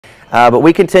But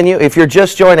we continue. If you're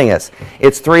just joining us,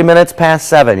 it's 3 minutes past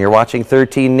 7. You're watching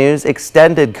 13 News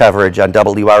extended coverage on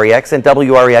WREX and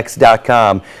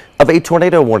WREX.com of a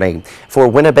tornado warning for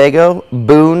Winnebago,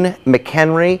 Boone,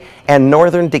 McHenry, and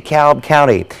northern DeKalb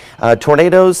County.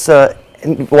 Tornadoes,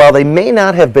 while they may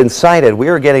not have been cited, we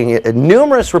are getting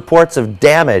numerous reports of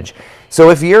damage. So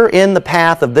if you're in the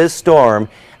path of this storm,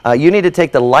 you need to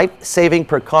take the life-saving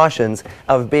precautions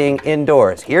of being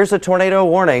indoors. Here's a tornado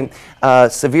warning.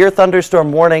 Severe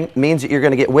thunderstorm warning means that you're going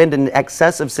to get wind in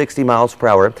excess of 60 miles per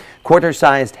hour,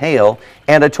 quarter-sized hail,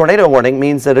 and a tornado warning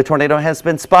means that a tornado has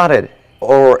been spotted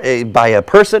or by a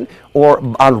person or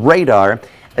on radar.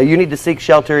 You need to seek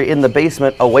shelter in the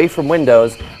basement away from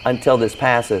windows until this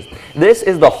passes. This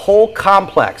is the whole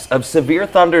complex of severe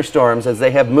thunderstorms as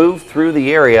they have moved through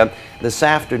the area this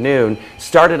afternoon,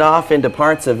 started off into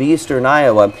parts of eastern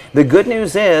Iowa. The good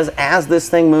news is, as this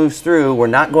thing moves through, we're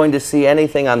not going to see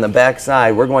anything on the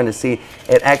backside. We're going to see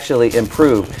it actually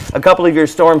improve. A couple of your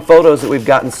storm photos that we've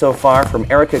gotten so far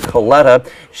from Erica Coletta.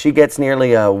 She gets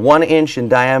nearly 1 inch in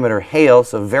diameter hail,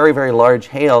 so very, very large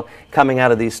hail coming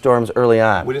out of these storms early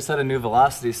on. We just had a new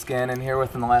velocity scan in here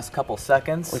within the last couple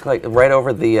seconds. Look like right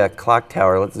over the clock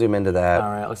tower. Let's zoom into that.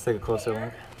 All right, let's take a closer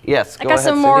look. Yes, I got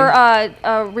some more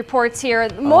reports here.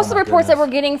 Most of the reports that we're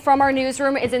getting from our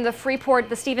newsroom is in the Freeport,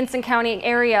 the Stevenson County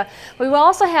area. We will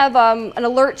also have an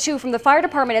alert too from the fire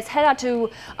department. It's head out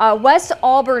to West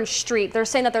Auburn Street. They're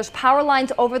saying that there's power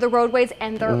lines over the roadways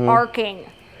and they're arcing.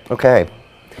 Okay.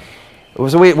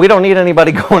 So we don't need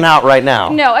anybody going out right now.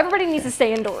 No, everybody needs to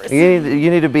stay indoors. You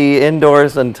need to be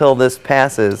indoors until this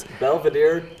passes.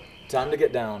 Belvedere, time to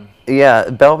get down. Yeah,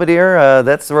 Belvedere,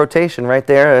 that's the rotation right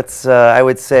there. It's, I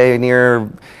would say,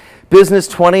 near Business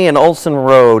 20 and Olson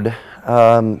Road,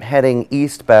 heading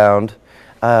eastbound.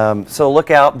 So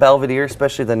look out, Belvedere,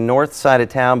 especially the north side of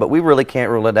town, but we really can't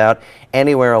rule it out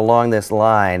anywhere along this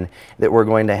line that we're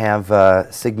going to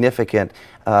have significant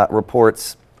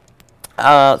reports.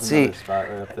 Let's see. Spot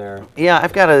right up there. Yeah,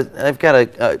 I've got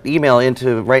a email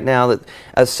into right now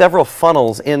that several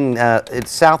funnels in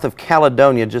it's south of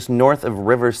Caledonia, just north of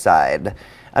Riverside.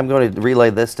 I'm going to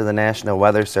relay this to the National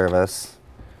Weather Service.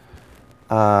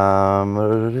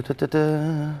 Let's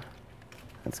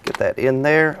get that in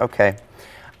there. Okay.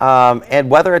 And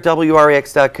weather at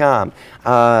WREX.com.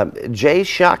 Jay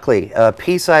Shockley,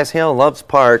 Pea-Size Hill, Loves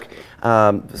Park.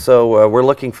 So we're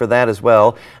looking for that as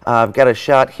well. I've got a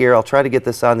shot here. I'll try to get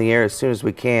this on the air as soon as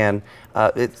we can.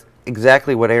 It's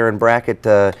exactly what Aaron Brackett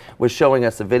was showing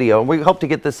us the video. And we hope to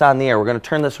get this on the air. We're going to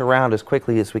turn this around as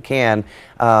quickly as we can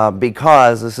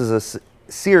because this is a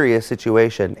serious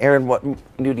situation. Aaron, what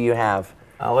new do you have?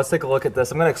 Let's take a look at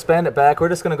this. I'm going to expand it back. We're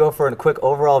just going to go for a quick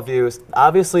overall view.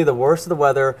 Obviously, the worst of the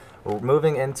weather, we're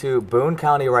moving into Boone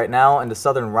County right now, into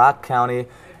southern Rock County,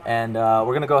 and we're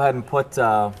going to go ahead and put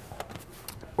the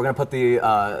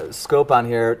scope on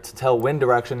here to tell wind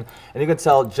direction, and you can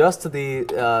tell just to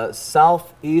the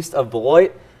southeast of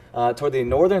Beloit, toward the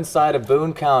northern side of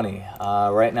Boone County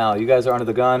right now. You guys are under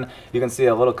the gun. You can see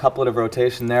a little couplet of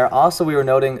rotation there. Also, we were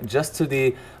noting just to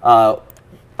the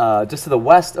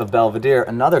west of Belvedere,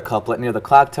 another couplet near the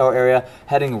clock tower area,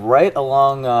 heading right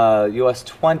along US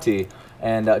 20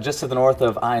 and just to the north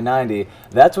of I-90.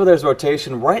 That's where there's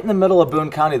rotation. Right in the middle of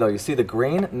Boone County, though, you see the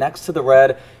green next to the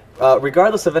red.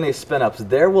 Regardless of any spin-ups,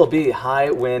 there will be high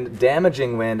wind,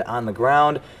 damaging wind on the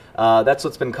ground. That's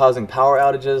what's been causing power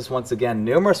outages. Once again,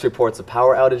 numerous reports of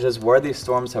power outages where these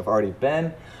storms have already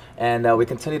been. And we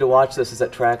continue to watch this as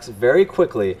it tracks very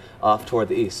quickly off toward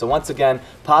the east. So once again,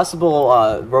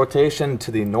 possible rotation to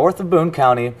the north of Boone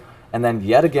County, and then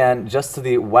yet again just to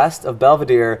the west of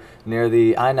Belvedere near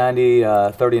the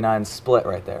I-90-39 split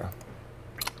right there.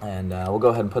 And we'll go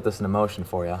ahead and put this into motion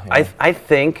for you. I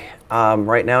think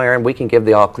right now, Aaron, we can give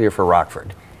the all clear for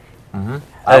Rockford. Mm-hmm.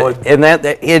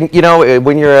 You know,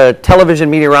 when you're a television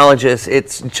meteorologist,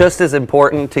 it's just as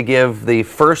important to give the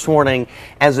first warning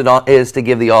as it is to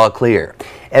give the all clear.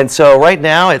 And so right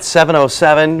now it's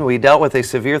 7:07. We dealt with a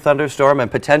severe thunderstorm and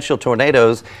potential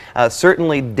tornadoes,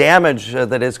 certainly damage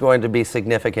that is going to be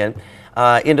significant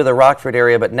into the Rockford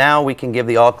area, but now we can give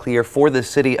the all clear for the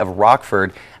city of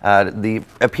Rockford.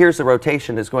 Appears the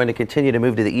rotation is going to continue to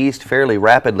move to the east fairly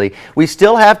rapidly. We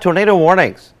still have tornado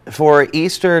warnings for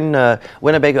eastern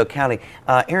Winnebago County.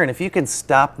 Aaron, if you can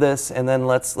stop this, and then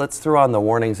let's throw on the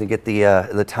warnings and get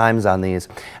the times on these.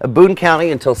 Boone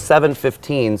County until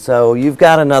 7:15. So you've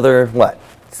got another what,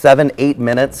 7-8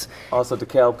 minutes. Also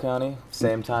DeKalb County,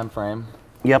 same time frame.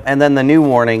 Yep, and then the new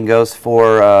warning goes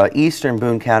for eastern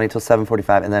Boone County until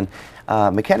 7:45, and then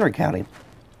McHenry County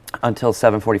until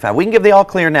 7:45. We can give the all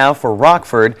clear now for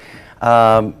Rockford.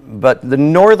 But the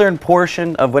northern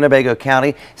portion of Winnebago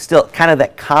County, still kind of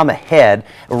that calm ahead.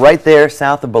 Right there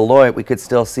south of Beloit, we could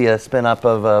still see a spin up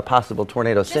of a possible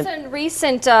tornado. Just a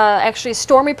recent actually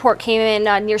storm report came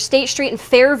in near State Street in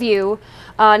Fairview,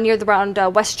 near around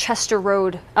Westchester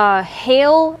Road.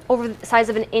 Hail over the size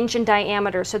of an inch in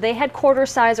diameter. So they had quarter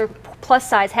size or plus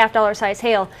size, $half size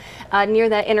hail near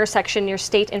that intersection near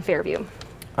State and Fairview.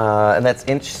 And that's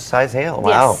inch size hail.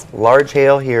 Wow. Yes. Large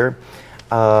hail here.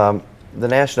 The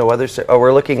National Weather Service. Oh,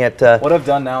 we're looking at. What I've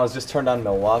done now is just turned on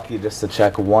Milwaukee just to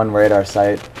check one radar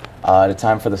site at a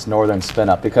time for this northern spin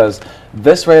up, because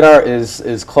this radar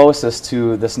is closest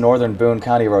to this northern Boone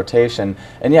County rotation.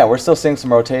 And yeah, we're still seeing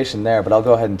some rotation there, but I'll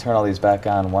go ahead and turn all these back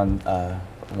on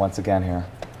once again here.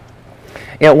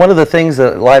 Yeah, one of the things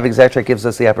that Live Exetric gives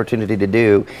us the opportunity to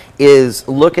do is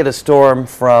look at a storm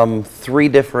from 3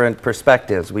 different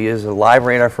perspectives. We use a live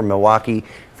radar from Milwaukee,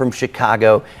 from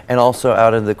Chicago, and also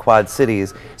out of the Quad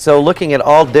Cities. So looking at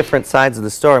all different sides of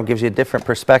the storm gives you a different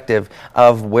perspective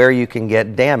of where you can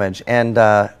get damage. And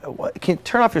can you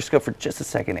turn off your scope for just a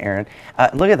second, Aaron?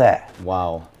 Look at that.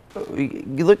 Wow.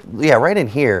 You look, yeah, right in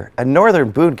here, northern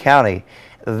Boone County.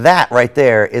 That right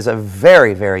there is a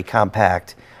very, very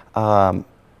compact,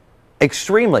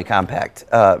 extremely compact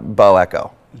bow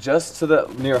echo. Just to the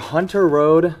near Hunter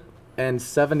Road and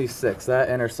 76, that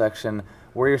intersection,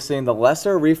 where you're seeing the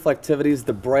lesser reflectivities,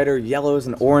 the brighter yellows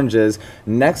and oranges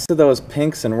next to those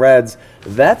pinks and reds.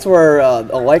 That's where a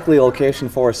likely location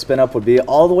for a spin up would be,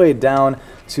 all the way down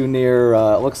to near,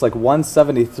 it looks like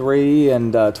 173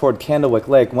 and toward Candlewick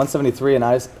Lake, 173 and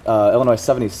Illinois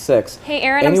 76. Hey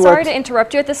Aaron, I'm sorry to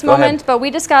interrupt you at this moment, but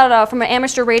we just got from an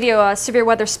amateur radio severe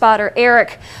weather spotter,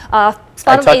 Eric. I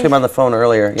talked to him on the phone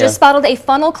earlier. Just spotted a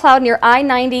funnel cloud near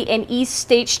I-90 and East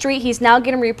State Street. He's now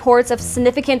getting reports of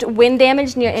significant wind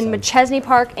damage in McChesney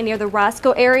Park and near the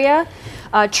Roscoe area.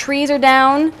 Trees are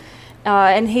down.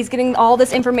 And he's getting all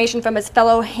this information from his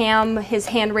fellow his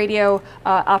hand radio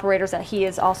operators that he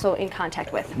is also in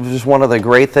contact with. Just one of the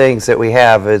great things that we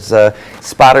have is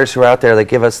spotters who are out there that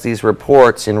give us these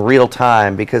reports in real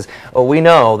time, because we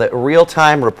know that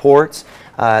real-time reports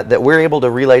that we're able to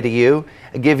relay to you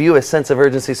give you a sense of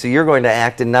urgency, so you're going to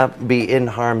act and not be in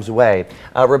harm's way.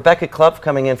 Rebecca Klupp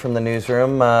coming in from the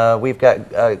newsroom. We've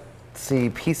got see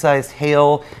pea-sized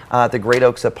hail at the Great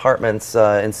Oaks Apartments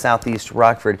in southeast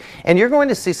Rockford. And you're going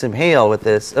to see some hail with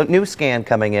this new scan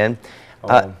coming in.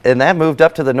 And that moved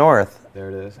up to the north.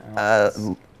 There it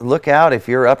is. Look out if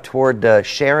you're up toward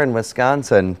Sharon,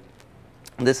 Wisconsin.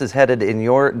 This is headed in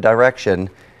your direction.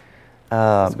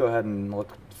 Let's go ahead and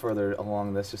look further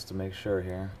along this just to make sure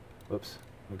here. Whoops.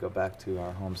 Let me go back to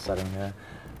our home setting here.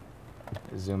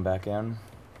 Zoom back in.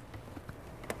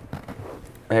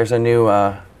 There's a new...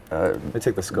 let me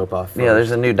take the scope off first. Yeah,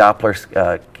 there's a new Doppler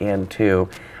scan too.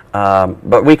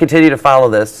 But we continue to follow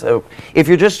this. So if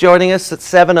you're just joining us at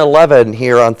 7:11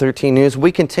 here on 13 News,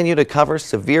 we continue to cover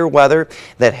severe weather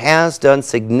that has done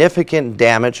significant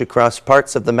damage across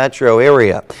parts of the metro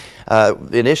area.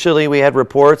 Initially, we had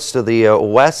reports to the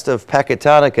west of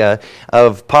Pecatonica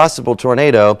of possible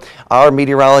tornado. Our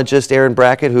meteorologist, Aaron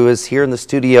Brackett, who is here in the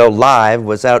studio live,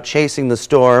 was out chasing the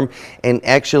storm and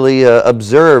actually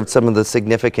observed some of the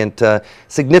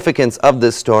significance of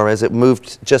this storm as it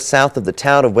moved just south of the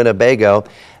town of Winnebago.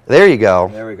 There you go.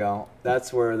 There we go.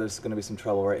 That's where there's going to be some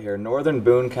trouble right here. Northern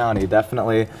Boone County,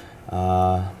 definitely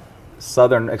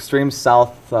southern, extreme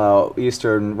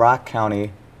southeastern Rock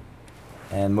County,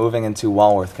 and moving into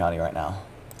Walworth County right now.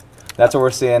 That's what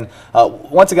we're seeing.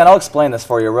 Once again, I'll explain this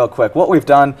for you real quick. What we've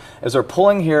done is we're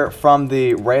pulling here from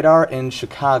the radar in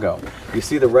Chicago. You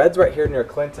see the reds right here near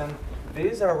Clinton.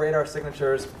 These are radar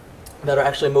signatures that are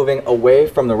actually moving away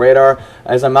from the radar.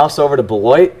 As I mouse over to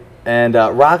Beloit and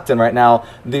Rockton right now,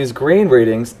 these green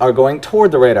readings are going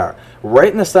toward the radar.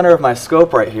 Right in the center of my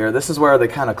scope right here, this is where they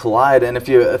kind of collide. And if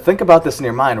you think about this in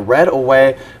your mind, red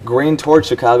away, green towards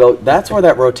Chicago, that's where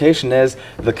that rotation is.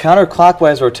 The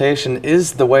counterclockwise rotation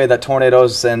is the way that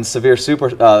tornadoes and severe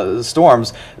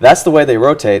storms, that's the way they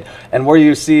rotate. And where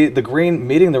you see the green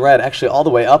meeting the red actually all the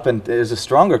way up, and there's a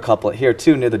stronger couplet here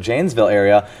too near the Janesville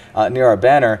area, near our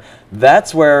banner,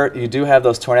 that's where you do have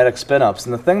those tornadic spin-ups.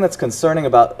 And the thing that's concerning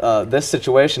about this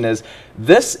situation is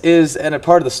this is in a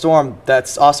part of the storm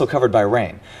that's also covered by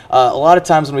rain. A lot of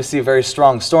times when we see very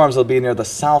strong storms, they'll be near the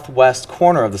southwest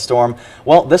corner of the storm.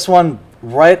 Well, this one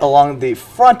right along the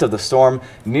front of the storm,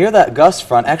 near that gust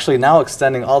front, actually now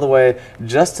extending all the way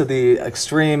just to the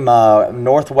extreme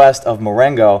northwest of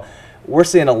Marengo. We're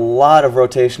seeing a lot of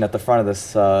rotation at the front of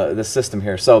this, this system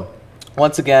here. So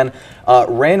Once again,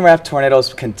 rain-wrapped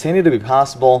tornadoes continue to be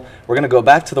possible. We're going to go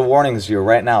back to the warnings view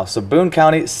right now. So Boone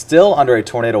County still under a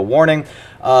tornado warning.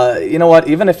 You know what?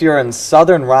 Even if you're in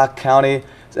southern Rock County,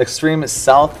 extreme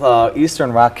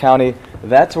southeastern Rock County,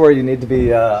 that's where you need to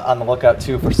be on the lookout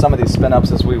too for some of these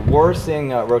spin-ups, as we were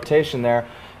seeing rotation there.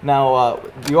 Now,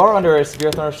 you are under a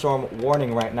severe thunderstorm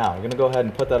warning right now. I'm going to go ahead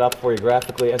and put that up for you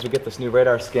graphically as we get this new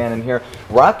radar scan in here.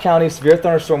 Rock County, severe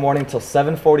thunderstorm warning till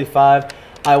 7:45.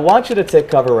 I want you to take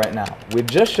cover right now. We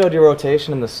just showed you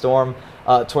rotation in the storm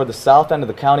toward the south end of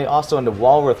the county, also into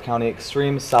Walworth County,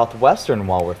 extreme southwestern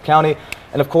Walworth County.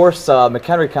 And of course,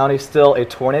 McHenry County, still a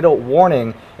tornado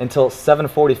warning until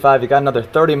 7:45. You got another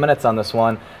 30 minutes on this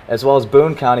one, as well as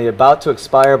Boone County, about to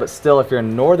expire, but still, if you're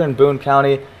in northern Boone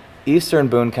County, eastern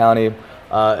Boone County,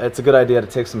 it's a good idea to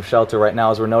take some shelter right now,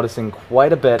 as we're noticing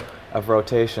quite a bit of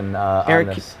rotation Eric,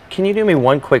 on this. can you do me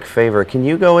one quick favor? Can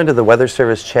you go into the Weather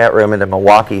Service chat room into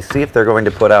Milwaukee, see if they're going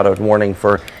to put out a warning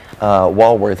for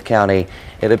Walworth County?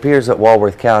 It appears that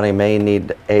Walworth County may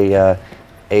need a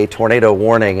tornado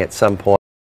warning at some point.